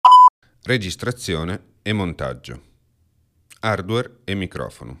Registrazione e montaggio. Hardware e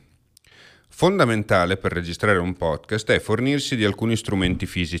microfono. Fondamentale per registrare un podcast è fornirsi di alcuni strumenti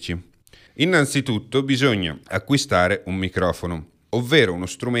fisici. Innanzitutto bisogna acquistare un microfono, ovvero uno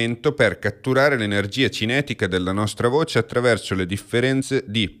strumento per catturare l'energia cinetica della nostra voce attraverso le differenze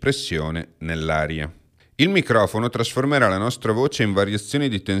di pressione nell'aria. Il microfono trasformerà la nostra voce in variazioni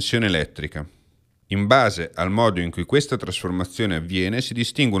di tensione elettrica. In base al modo in cui questa trasformazione avviene si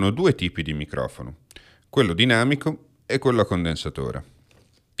distinguono due tipi di microfono, quello dinamico e quello a condensatore.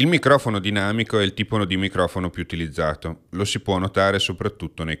 Il microfono dinamico è il tipo di microfono più utilizzato, lo si può notare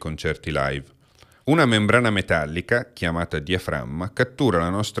soprattutto nei concerti live. Una membrana metallica, chiamata diaframma, cattura la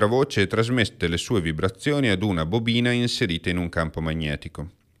nostra voce e trasmette le sue vibrazioni ad una bobina inserita in un campo magnetico.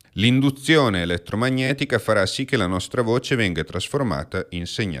 L'induzione elettromagnetica farà sì che la nostra voce venga trasformata in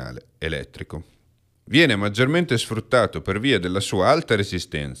segnale elettrico. Viene maggiormente sfruttato per via della sua alta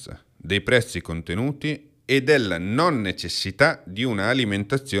resistenza, dei prezzi contenuti e della non necessità di una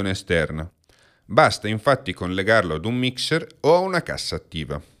alimentazione esterna. Basta infatti collegarlo ad un mixer o a una cassa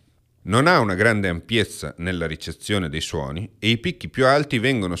attiva. Non ha una grande ampiezza nella ricezione dei suoni e i picchi più alti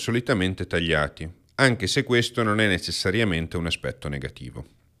vengono solitamente tagliati, anche se questo non è necessariamente un aspetto negativo.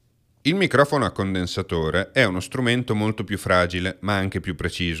 Il microfono a condensatore è uno strumento molto più fragile, ma anche più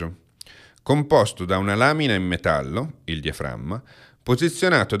preciso. Composto da una lamina in metallo, il diaframma,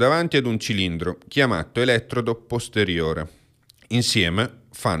 posizionato davanti ad un cilindro chiamato elettrodo posteriore. Insieme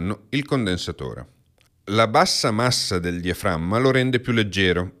fanno il condensatore. La bassa massa del diaframma lo rende più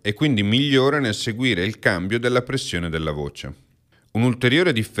leggero e quindi migliore nel seguire il cambio della pressione della voce.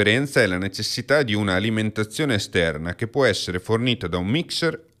 Un'ulteriore differenza è la necessità di una alimentazione esterna che può essere fornita da un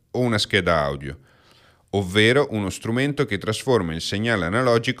mixer o una scheda audio, ovvero uno strumento che trasforma il segnale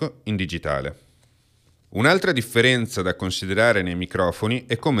analogico in digitale. Un'altra differenza da considerare nei microfoni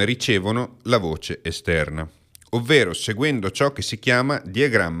è come ricevono la voce esterna, ovvero seguendo ciò che si chiama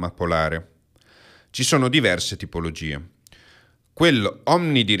diagramma polare. Ci sono diverse tipologie. Quello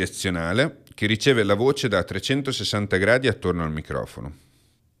omnidirezionale, che riceve la voce da 360 gradi attorno al microfono.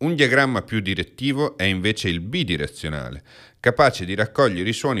 Un diagramma più direttivo è invece il bidirezionale, capace di raccogliere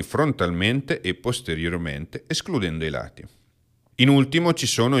i suoni frontalmente e posteriormente, escludendo i lati. In ultimo ci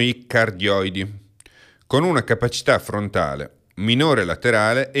sono i cardioidi, con una capacità frontale, minore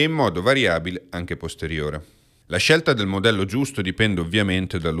laterale e in modo variabile anche posteriore. La scelta del modello giusto dipende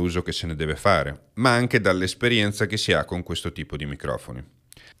ovviamente dall'uso che se ne deve fare, ma anche dall'esperienza che si ha con questo tipo di microfoni.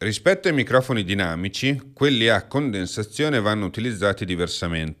 Rispetto ai microfoni dinamici, quelli a condensazione vanno utilizzati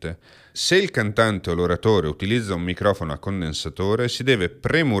diversamente. Se il cantante o l'oratore utilizza un microfono a condensatore, si deve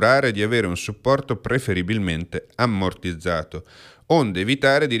premurare di avere un supporto preferibilmente ammortizzato, onde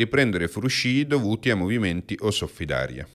evitare di riprendere fruscii dovuti a movimenti o soffi d'aria.